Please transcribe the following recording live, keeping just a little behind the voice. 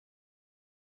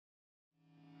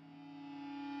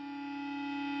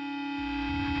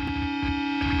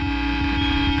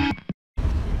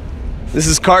This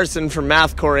is Carson from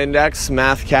Mathcore Index,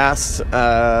 Mathcast.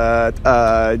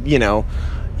 You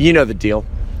know the deal.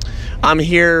 I'm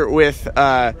here with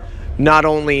not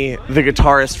only the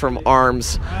guitarist from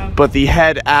ARMS, but the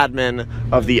head admin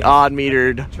of the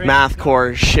Odd-Metered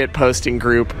Mathcore shitposting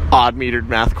group, Odd-Metered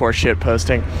Mathcore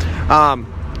shitposting.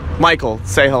 Michael,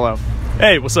 say hello.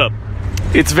 Hey, what's up?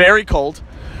 It's very cold.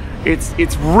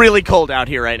 It's really cold out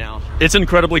here right now. It's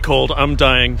incredibly cold. I'm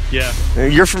dying. Yeah.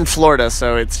 You're from Florida,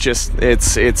 so it's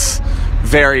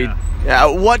very.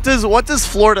 What does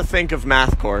Florida think of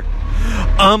Mathcore?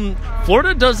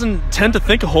 Florida doesn't tend to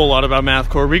think a whole lot about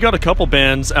Mathcore. We got a couple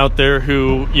bands out there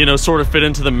who, sort of fit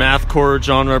into the Mathcore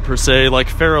genre per se, like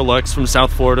Farrellux from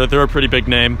South Florida. They're a pretty big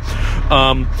name.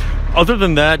 Other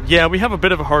than that, yeah, we have a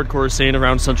bit of a hardcore scene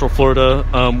around Central Florida.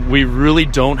 We really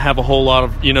don't have a whole lot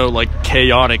of, like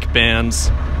chaotic bands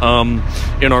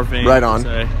in our vein. Right on.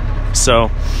 Per se.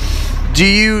 So, do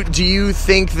you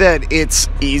think that it's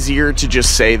easier to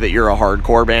just say that you're a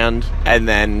hardcore band and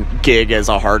then gig as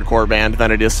a hardcore band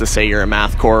than it is to say you're a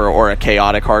mathcore or a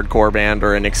chaotic hardcore band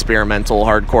or an experimental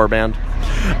hardcore band?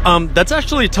 That's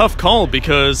actually a tough call,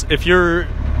 because if you're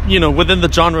within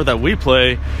the genre that we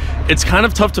play, it's kind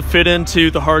of tough to fit into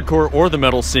the hardcore or the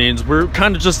metal scenes. We're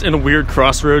kind of just in a weird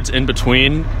crossroads in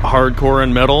between hardcore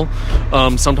and metal.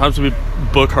 Sometimes we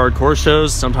book hardcore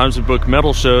shows, sometimes we book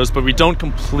metal shows, but we don't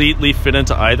completely fit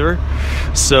into either.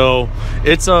 So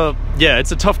it's a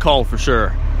tough call for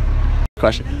sure.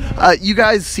 Question. You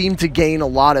guys seem to gain a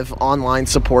lot of online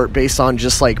support based on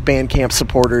just like Bandcamp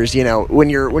supporters. When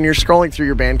you're scrolling through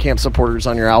your Bandcamp supporters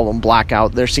on your album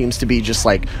Blackout, there seems to be just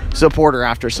like supporter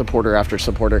after supporter after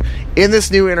supporter. In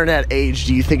this new internet age,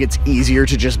 do you think it's easier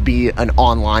to just be an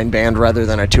online band rather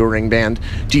than a touring band?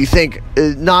 Do you think,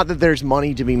 not that there's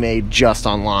money to be made just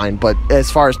online, but as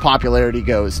far as popularity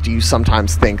goes, do you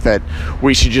sometimes think that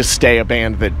we should just stay a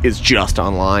band that is just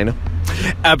online?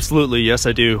 Absolutely, yes,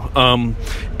 I do.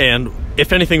 And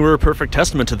if anything, we're a perfect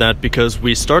testament to that, because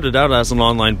we started out as an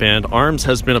online band. ARMS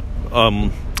has been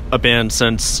a band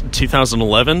since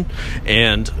 2011,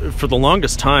 and for the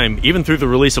longest time, even through the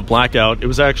release of Blackout, it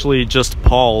was actually just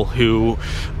Paul who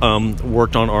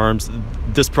worked on ARMS.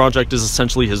 This project is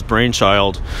essentially his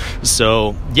brainchild.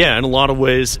 So yeah, in a lot of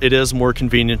ways, it is more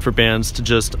convenient for bands to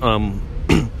just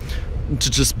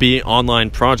be online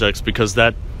projects, because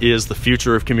that is the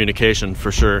future of communication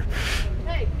for sure.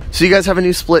 So you guys have a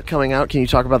new split coming out. Can you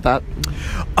talk about that?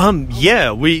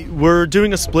 Yeah, we're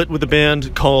doing a split with a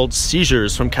band called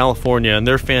Seizures from California, and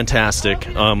they're fantastic.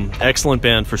 Excellent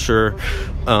band for sure.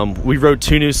 We wrote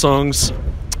 2 new songs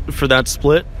for that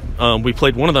split. We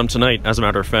played one of them tonight, as a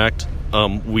matter of fact.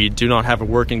 We do not have a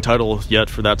working title yet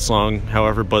for that song,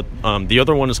 however, but the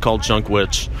other one is called Junk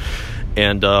Witch.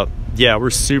 And yeah, we're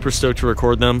super stoked to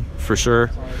record them for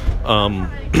sure.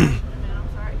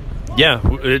 Yeah,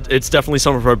 it's definitely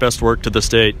some of our best work to this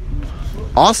date.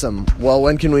 Awesome. Well,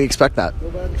 when can we expect that?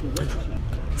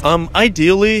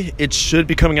 Ideally, it should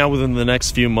be coming out within the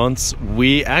next few months.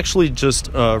 We actually just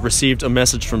received a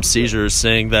message from Seizures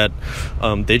saying that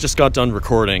they just got done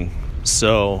recording.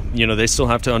 So, they still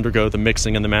have to undergo the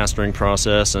mixing and the mastering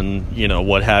process and,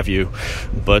 what have you.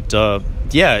 But,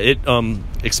 yeah,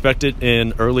 expect it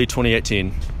in early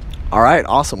 2018. All right,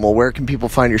 awesome. Well, where can people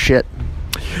find your shit?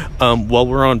 Well,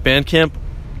 we're on Bandcamp.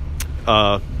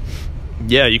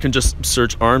 Yeah, you can just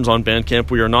search ARMS on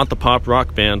Bandcamp. We are not the pop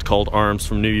rock band called ARMS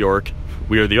from New York.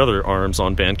 We are the other ARMS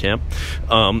on Bandcamp.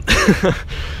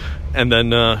 And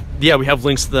then, yeah, we have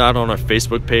links to that on our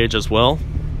Facebook page as well.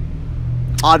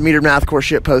 Odd-Metered Mathcore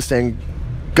shit posting.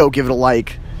 Go give it a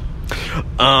like.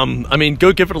 I mean,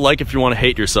 go give it a like if you want to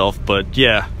hate yourself, but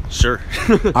yeah, sure.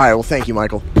 All right, well, thank you,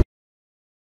 Michael.